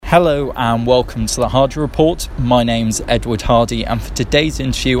Hello and welcome to the Hardy Report. My name's Edward Hardy, and for today's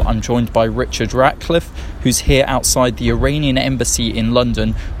interview I'm joined by Richard Ratcliffe, who's here outside the Iranian embassy in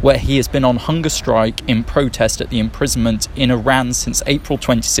London, where he has been on hunger strike in protest at the imprisonment in Iran since April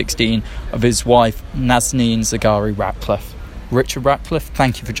 2016 of his wife Nazanin Zaghari-Ratcliffe. Richard Ratcliffe,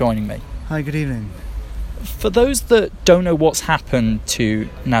 thank you for joining me. Hi, good evening. For those that don't know what's happened to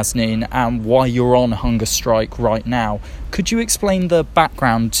Nazanin and why you're on hunger strike right now, could you explain the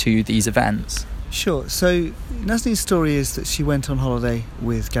background to these events? Sure. So Nazanin's story is that she went on holiday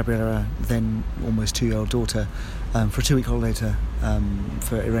with Gabriella, then almost 2-year-old daughter, for a 2-week holiday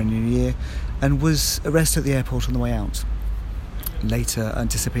for Iranian New Year, and was arrested at the airport on the way out. Later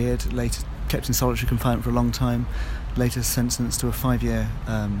disappeared, later kept in solitary confinement for a long time, later sentenced to a 5-year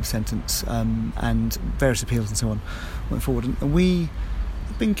sentence, and various appeals and so on went forward. And we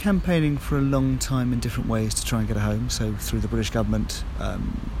have been campaigning for a long time in different ways to try and get her home. So through the British government,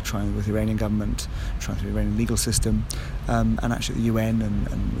 trying with the Iranian government, trying through the Iranian legal system, and actually the UN,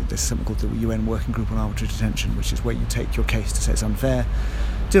 and there's something called the UN Working Group on Arbitrary Detention, which is where you take your case to say it's unfair.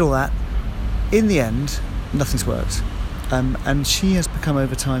 Did all that. In the end, nothing's worked. And she has become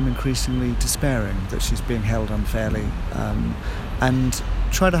over time increasingly despairing that she's being held unfairly, and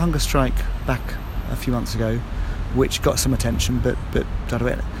tried a hunger strike back a few months ago, which got some attention but died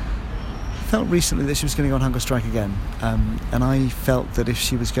away. Felt recently that she was going to go on hunger strike again, and I felt that if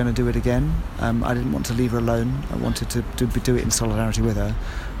she was going to do it again, I didn't want to leave her alone. I wanted to do it in solidarity with her,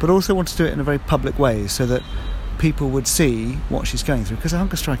 but also wanted to do it in a very public way so that people would see what she's going through, because a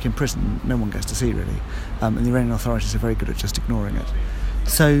hunger strike in prison no one gets to see really, and the Iranian authorities are very good at just ignoring it.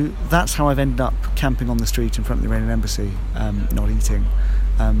 So that's how I've ended up camping on the street in front of the Iranian embassy, not eating,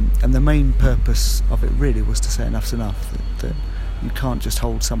 and the main purpose of it really was to say enough's enough, that you can't just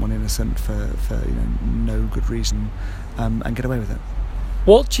hold someone innocent for no good reason, and get away with it.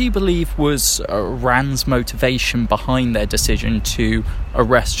 What do you believe was Iran's motivation behind their decision to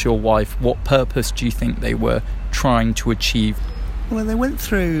arrest your wife? What purpose do you think they were trying to achieve? Well, they went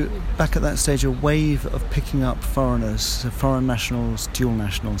through, back at that stage, a wave of picking up foreigners, so foreign nationals, dual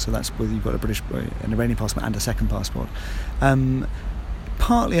nationals, so that's whether you've got an Iranian passport and a second passport.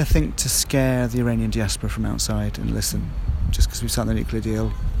 Partly, I think, to scare the Iranian diaspora from outside and listen, just because we've signed the nuclear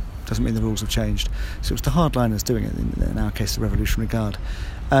deal doesn't mean the rules have changed. So it was the hardliners doing it, in our case the Revolutionary Guard,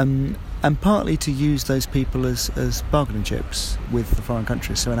 and partly to use those people as bargaining chips with the foreign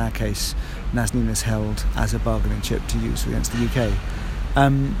countries. So in our case, Nazanin is held as a bargaining chip to use against the UK,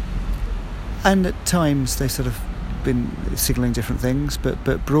 and at times they've sort of been signalling different things,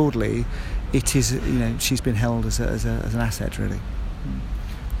 but broadly it is, she's been held as an asset really.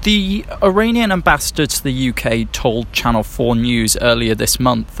 The Iranian ambassador to the UK told Channel 4 News earlier this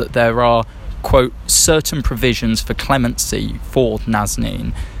month that there are, quote, certain provisions for clemency for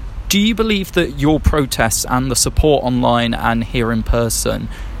Nazanin. Do you believe that your protests and the support online and here in person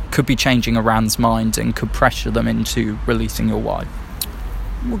could be changing Iran's mind and could pressure them into releasing your wife?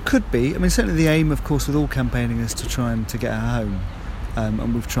 Well, could be. I mean, certainly the aim, of course, with all campaigning is to try and to get her home.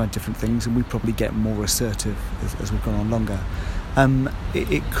 And we've tried different things, and we probably get more assertive as we've gone on longer.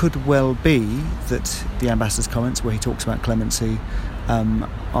 It could well be that the ambassador's comments, where he talks about clemency,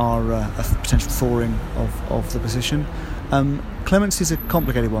 are a potential thawing of the position. Clemency is a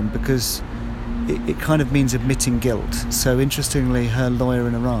complicated one because it kind of means admitting guilt. So interestingly, her lawyer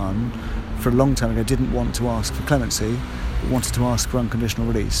in Iran, for a long time ago, didn't want to ask for clemency, but wanted to ask for unconditional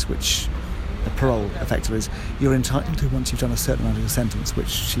release, which the parole effectively is you're entitled to once you've done a certain amount of your sentence, which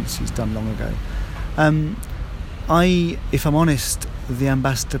she's done long ago. If I'm honest, the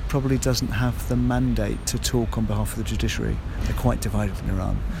ambassador probably doesn't have the mandate to talk on behalf of the judiciary. They're quite divided in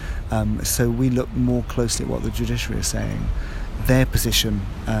Iran. So we look more closely at what the judiciary is saying. Their position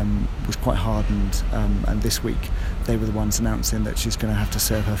was quite hardened, and this week they were the ones announcing that she's going to have to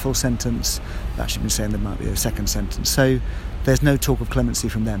serve her full sentence. They've actually been saying there might be a second sentence. So there's no talk of clemency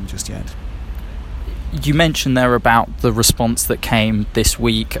from them just yet. You mentioned there about the response that came this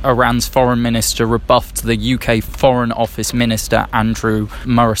week. Iran's foreign minister rebuffed the UK Foreign Office Minister Andrew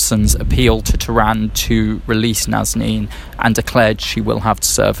Morrison's appeal to Tehran to release Nazanin and declared she will have to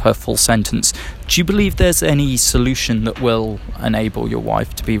serve her full sentence. Do you believe there's any solution that will enable your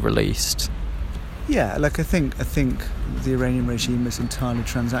wife to be released? Yeah, I think the Iranian regime is entirely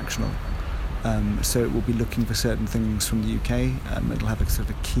transactional. So it will be looking for certain things from the UK. It'll have a sort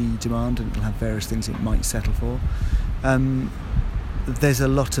of a key demand, and it'll have various things it might settle for. There's a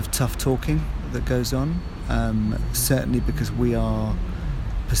lot of tough talking that goes on, certainly because we are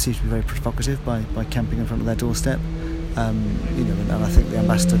perceived to be very provocative by camping in front of their doorstep. And I think the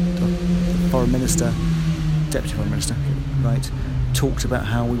ambassador, foreign minister, deputy foreign minister, right, talked about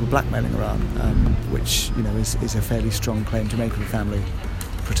how we were blackmailing Iran, which is a fairly strong claim to make with the family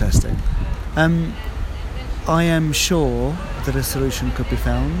protesting. I am sure that a solution could be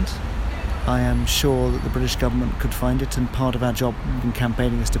found. I am sure that the British government could find it, and part of our job in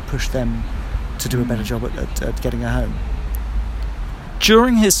campaigning is to push them to do a better job at getting her home.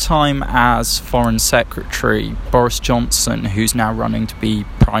 During his time as Foreign Secretary, Boris Johnson, who's now running to be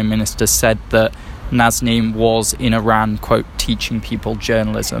Prime Minister, said that Nazanin was in Iran, quote, teaching people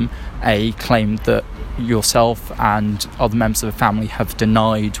journalism, a claim that yourself and other members of the family have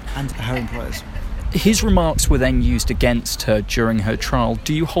denied. And her employers. His remarks were then used against her during her trial.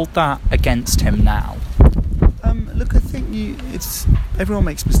 Do you hold that against him now? Look, I think everyone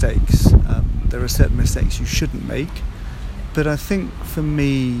makes mistakes. There are certain mistakes you shouldn't make. But I think for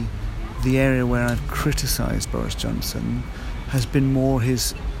me, the area where I've criticised Boris Johnson has been more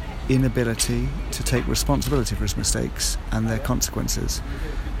his inability to take responsibility for his mistakes and their consequences.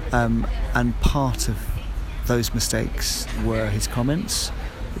 And part of those mistakes were his comments,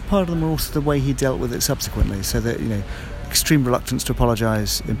 but part of them were also the way he dealt with it subsequently. So that, extreme reluctance to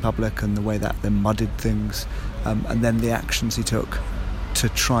apologise in public and the way that then muddied things, and then the actions he took to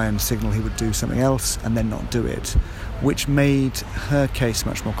try and signal he would do something else and then not do it, which made her case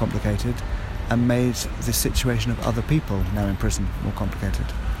much more complicated and made the situation of other people now in prison more complicated.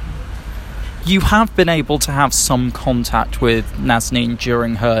 You have been able to have some contact with Nazanin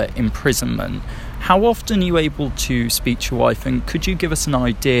during her imprisonment. How often are you able to speak to your wife, and could you give us an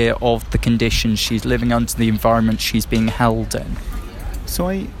idea of the conditions she's living under, the environment she's being held in? So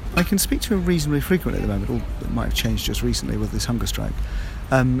I can speak to her reasonably frequently at the moment, or it might have changed just recently with this hunger strike.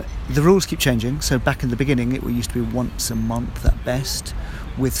 The rules keep changing, so back in the beginning it used to be once a month at best,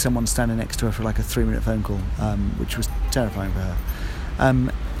 with someone standing next to her for like a 3-minute phone call, which was terrifying for her.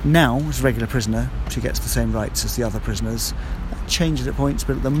 Now, as a regular prisoner, she gets the same rights as the other prisoners. That changes at points,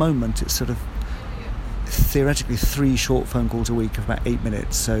 but at the moment it's sort of theoretically 3 short phone calls a week of about 8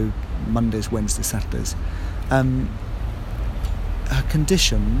 minutes, so Mondays, Wednesdays, Saturdays. Her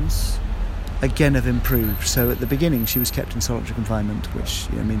conditions again have improved. So at the beginning she was kept in solitary confinement, which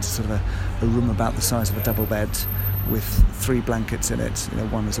means sort of a room about the size of a double bed with 3 blankets in it.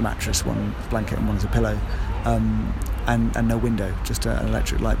 One as a mattress, one blanket, and one as a pillow, and no window, just an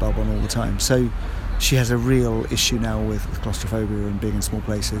electric light bulb on all the time. So she has a real issue now with claustrophobia and being in small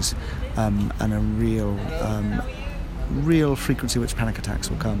places, and a real frequency which panic attacks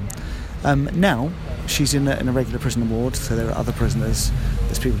will come. Now she's in a regular prison ward, so there are other prisoners.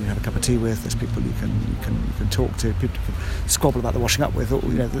 There's people you can have a cup of tea with. There's people you can talk to. People you can squabble about the washing up with. Or,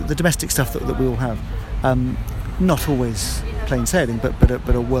 the domestic stuff that we all have. Not always plain sailing, but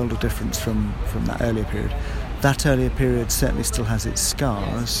a world of difference from that earlier period. That earlier period certainly still has its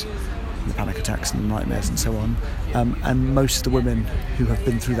scars, the panic attacks and the nightmares and so on. And most of the women who have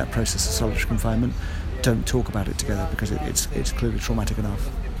been through that process of solitary confinement don't talk about it together because it's clearly traumatic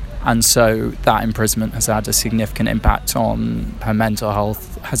enough. And so that imprisonment has had a significant impact on her mental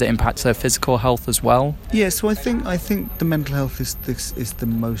health. Has it impacted her physical health as well? Yeah, so I think the mental health is the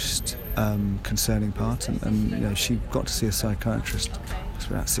most concerning part, and she got to see a psychiatrist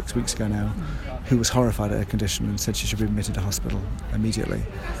about 6 weeks ago now, who was horrified at her condition and said she should be admitted to hospital immediately.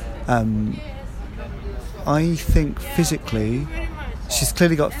 I think physically, she's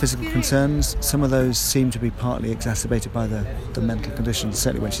clearly got physical concerns. Some of those seem to be partly exacerbated by the mental conditions.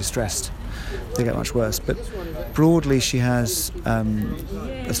 Certainly when she's stressed, they get much worse. But broadly, she has,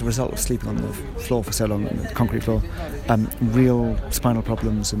 as a result of sleeping on the floor for so long, on the concrete floor, real spinal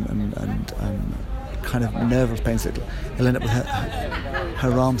problems and kind of nervous pains that will end up with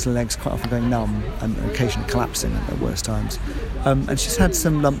her arms and legs quite often going numb and occasionally collapsing at worst times. And she's had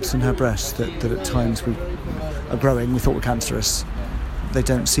some lumps in her breast that at times are growing. We thought were cancerous. They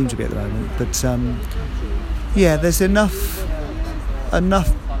don't seem to be at the moment, but there's enough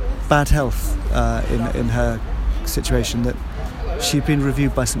bad health in her situation that she'd been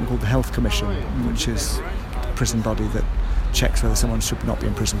reviewed by something called the Health Commission, which is a prison body that checks whether someone should not be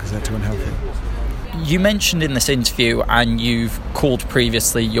in prison because they're too unhealthy. You mentioned in this interview, and you've called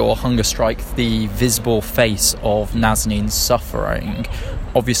previously your hunger strike the visible face of Nazanin's suffering.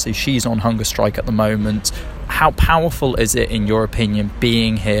 Obviously, she's on hunger strike at the moment. How powerful is it, in your opinion,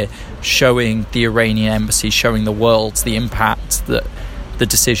 being here, showing the Iranian embassy, showing the world the impact that the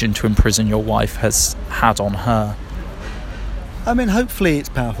decision to imprison your wife has had on her? I mean, hopefully it's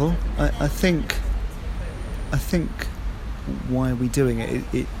powerful. I think why are we doing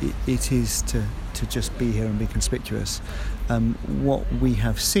it? It is to just be here and be conspicuous. What we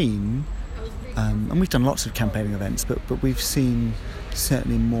have seen, and we've done lots of campaigning events, but we've seen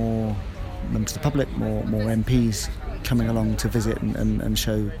certainly more members of the public, more MPs coming along to visit and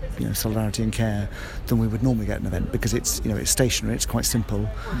show solidarity and care than we would normally get at an event, because it's it's stationary, it's quite simple,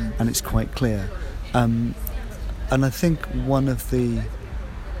 and it's quite clear. And I think one of the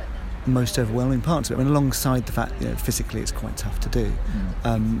most overwhelming parts of it, alongside the fact physically it's quite tough to do,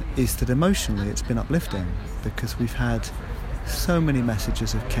 is that emotionally it's been uplifting, because we've had so many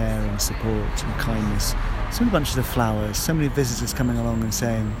messages of care and support and kindness, so many bunches of flowers, so many visitors coming along and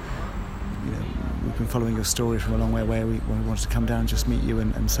saying, we've been following your story from a long way away, we wanted to come down and just meet you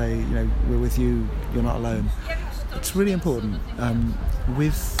and say, we're with you, you're not alone. It's really important.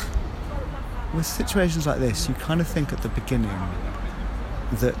 With situations like this, you kind of think at the beginning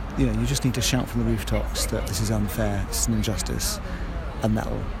that you just need to shout from the rooftops that this is unfair, this is an injustice, and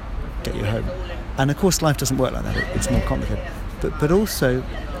that'll get you home. And of course life doesn't work like that, it's more complicated. But also,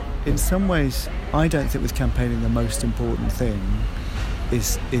 in some ways, I don't think with campaigning the most important thing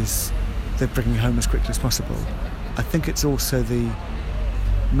is the bringing home as quickly as possible. I think it's also the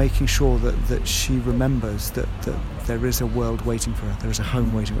making sure that she remembers that there is a world waiting for her, there is a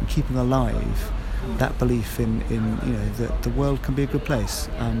home waiting for her, and keeping alive that belief in that the world can be a good place.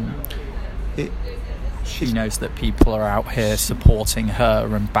 She knows that people are out here supporting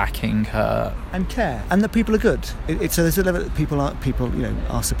her and backing her and care, and that people are good. So there's a level that people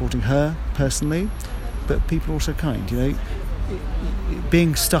are supporting her personally, but people are also kind.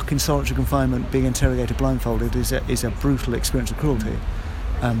 Being stuck in solitary confinement, being interrogated blindfolded is a brutal experience of cruelty.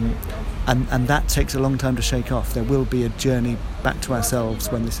 And that takes a long time to shake off. There will be a journey back to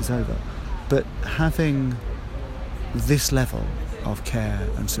ourselves when this is over. But having this level of care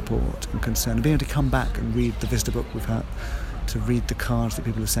and support and concern, and being able to come back and read the visitor book we've had, to read the cards that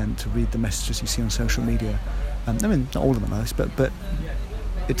people have sent, to read the messages you see on social media. Not all of them are nice, but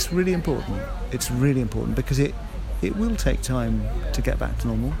it's really important. It's really important because it will take time to get back to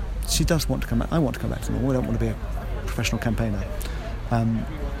normal. She does want to come back. I want to come back to normal. I don't want to be a professional campaigner.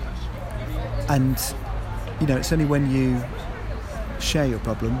 And it's only when you share your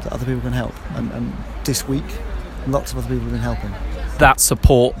problem that other people can help. And this week, lots of other people have been helping. That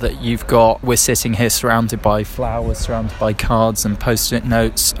support that you've got, we're sitting here surrounded by flowers, surrounded by cards and post-it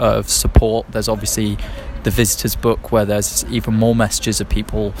notes of support. There's obviously the visitors book where there's even more messages of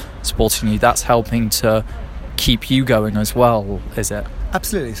people supporting you. That's helping to keep you going as well, is it?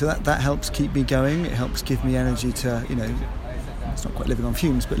 Absolutely. So that helps keep me going. It helps give me energy to, it's not quite living on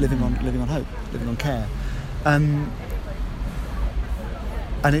fumes, but living on hope, living on care.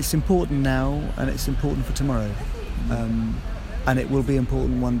 And it's important now, and it's important for tomorrow. And it will be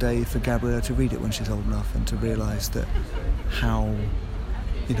important one day for Gabriella to read it when she's old enough and to realise that how,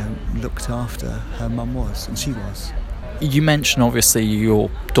 looked after her mum was, and she was. You mentioned, obviously, your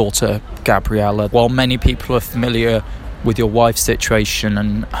daughter, Gabriella. While many people are familiar with your wife's situation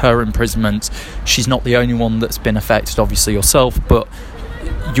and her imprisonment, she's not the only one that's been affected, obviously yourself, but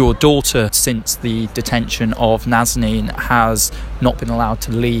your daughter, since the detention of Nazanin, has not been allowed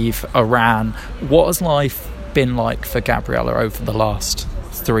to leave Iran. What has life been like for Gabriella over the last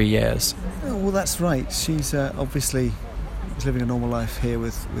 3 years? Well, that's right. She's obviously was living a normal life here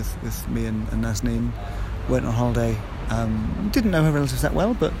with me and Nazanin. Went on holiday. Didn't know her relatives that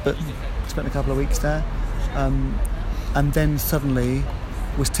well, but spent a couple of weeks there. And then suddenly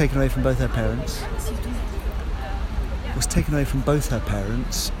was taken away from both her parents.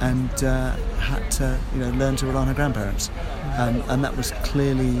 And had to, learn to rely on her grandparents. And that was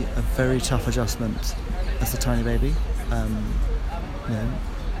clearly a very tough adjustment as a tiny baby.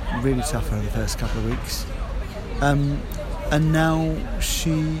 Really tough for her the first couple of weeks. And now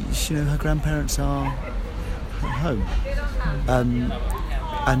her grandparents are home. And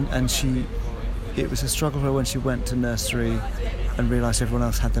it was a struggle for her when she went to nursery and realised everyone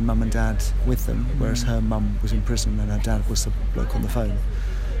else had their mum and dad with them, whereas her mum was in prison and her dad was the bloke on the phone.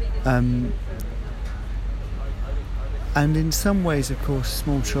 And in some ways, of course,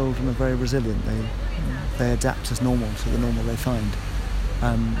 small children are very resilient. They adapt as normal to the normal they find.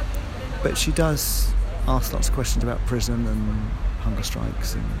 But she does ask lots of questions about prison and hunger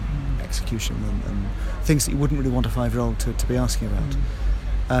strikes and execution and things that you wouldn't really want a 5-year-old to be asking about.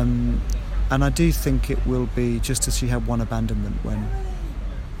 And I do think it will be, just as she had one abandonment when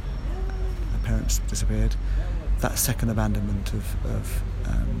her parents disappeared, that second abandonment of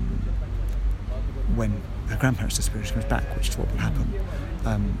when her grandparents disappear, she comes back, which is what will happen,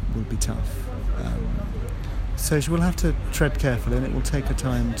 will be tough. So she will have to tread carefully, and it will take her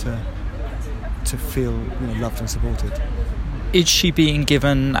time to feel loved and supported. Is she being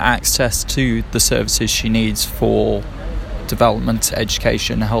given access to the services she needs for development,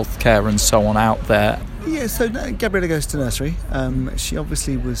 education, healthcare, and so on out there? Yeah, so Gabriella goes to nursery. She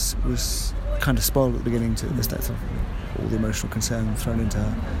obviously was kind of spoiled at the beginning. There's that sort of all the emotional concern thrown into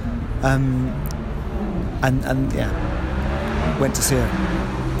her, and went to see a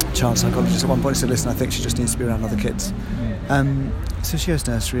child psychologist at one point. Said, "Listen, I think she just needs to be around other kids." So she has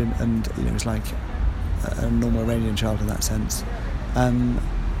nursery, and it was like a normal Iranian child in that sense.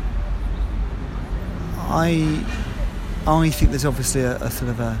 I think there's obviously a sort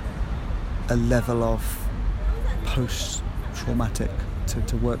of a level of post-traumatic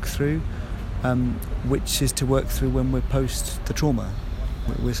to work through, which is to work through when we're post the trauma.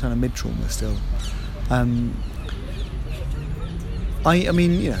 We're kind of mid-trauma still. I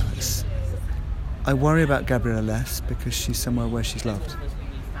mean, I worry about Gabriella less because she's somewhere where she's loved.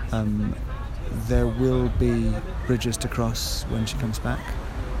 There will be bridges to cross when she comes back,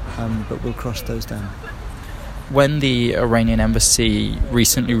 but we'll cross those down. When the Iranian embassy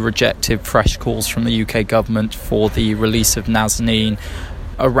recently rejected fresh calls from the UK government for the release of Nazanin,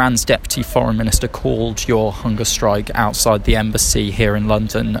 Iran's deputy foreign minister called your hunger strike outside the embassy here in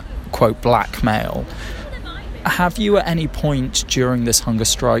London, quote, blackmail. Have you at any point during this hunger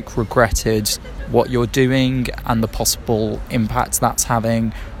strike regretted what you're doing and the possible impact that's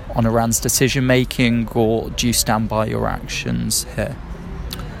having on Iran's decision making, or do you stand by your actions here?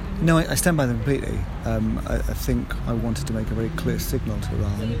 No, I stand by them completely. I think I wanted to make a very clear signal to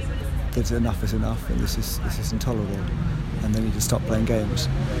Iran that enough is enough and this is intolerable and they need to stop playing games.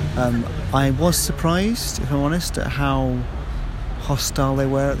 I was surprised, if I'm honest, at how hostile they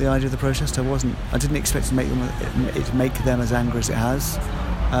were at the idea of the protest. I didn't expect to make them as angry as it has.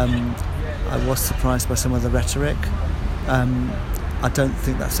 I was surprised by some of the rhetoric. I don't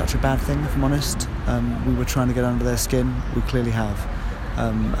think that's such a bad thing, if I'm honest. We were trying to get under their skin. We clearly have.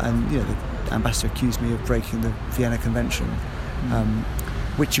 And the ambassador accused me of breaking the Vienna Convention,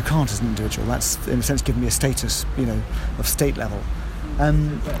 which you can't as an individual. That's in a sense given me a status, of state level.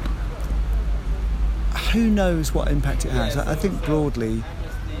 Who knows what impact it has? I think broadly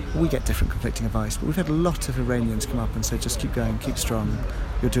we get different conflicting advice, but we've had a lot of Iranians come up and say, just keep going, keep strong,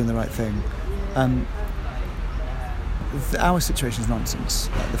 you're doing the right thing. Our situation is nonsense.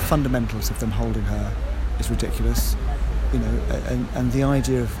 The fundamentals of them holding her is ridiculous. And the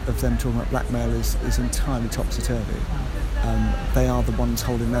idea of them talking about blackmail is entirely topsy-turvy. They are the ones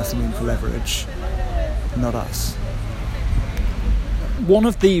holding Nazanin for leverage, not us. One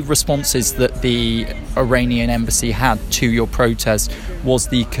of the responses that the Iranian embassy had to your protest was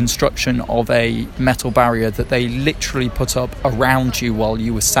the construction of a metal barrier that they literally put up around you while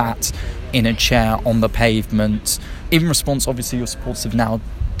you were sat in a chair on the pavement. In response, obviously, your supporters have now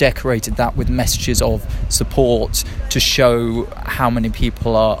decorated that with messages of support to show how many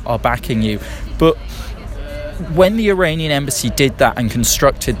people are backing you. But when the Iranian embassy did that and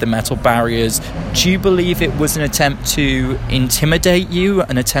constructed the metal barriers, do you believe it was an attempt to intimidate you,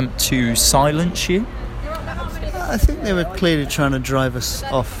 an attempt to silence you? I think they were clearly trying to drive us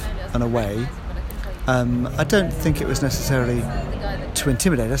off and away. I don't think it was necessarily to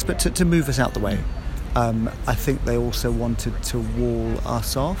intimidate us, but to move us out the way. I think they also wanted to wall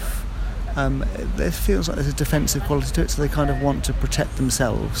us off. It feels like there's a defensive quality to it, so they kind of want to protect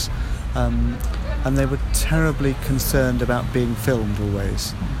themselves. And they were terribly concerned about being filmed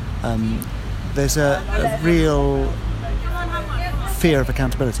always. There's a real fear of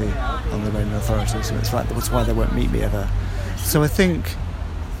accountability on the Iranian authorities, and it's like that's why they won't meet me ever. So I think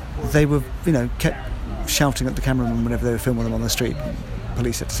they were, kept shouting at the cameraman whenever they were filming them on the street.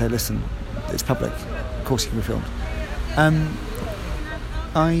 Police had to say, "Listen, it's public. Of course you can be filmed."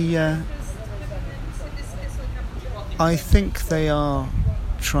 I think they are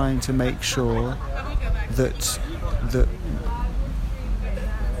trying to make sure that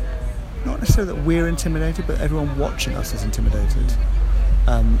not necessarily that we're intimidated, but everyone watching us is intimidated,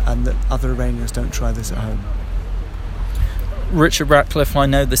 and that other Iranians don't try this at home. Richard Ratcliffe, I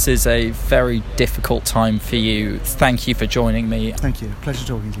know this is a very difficult time for you. Thank you for joining me. Thank you. Pleasure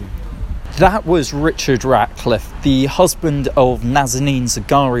talking to you. That was Richard Ratcliffe, the husband of Nazanin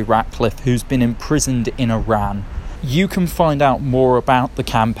Zaghari-Ratcliffe, who's been imprisoned in Iran. You can find out more about the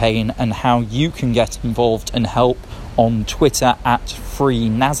campaign and how you can get involved and help on Twitter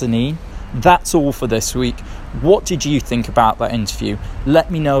 @FreeNazanin. That's all for this week. What did you think about that interview?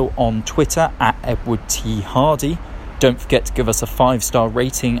 Let me know on Twitter @EdwardTHardy. Don't forget to give us a 5-star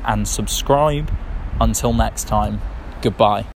rating and subscribe. Until next time, goodbye.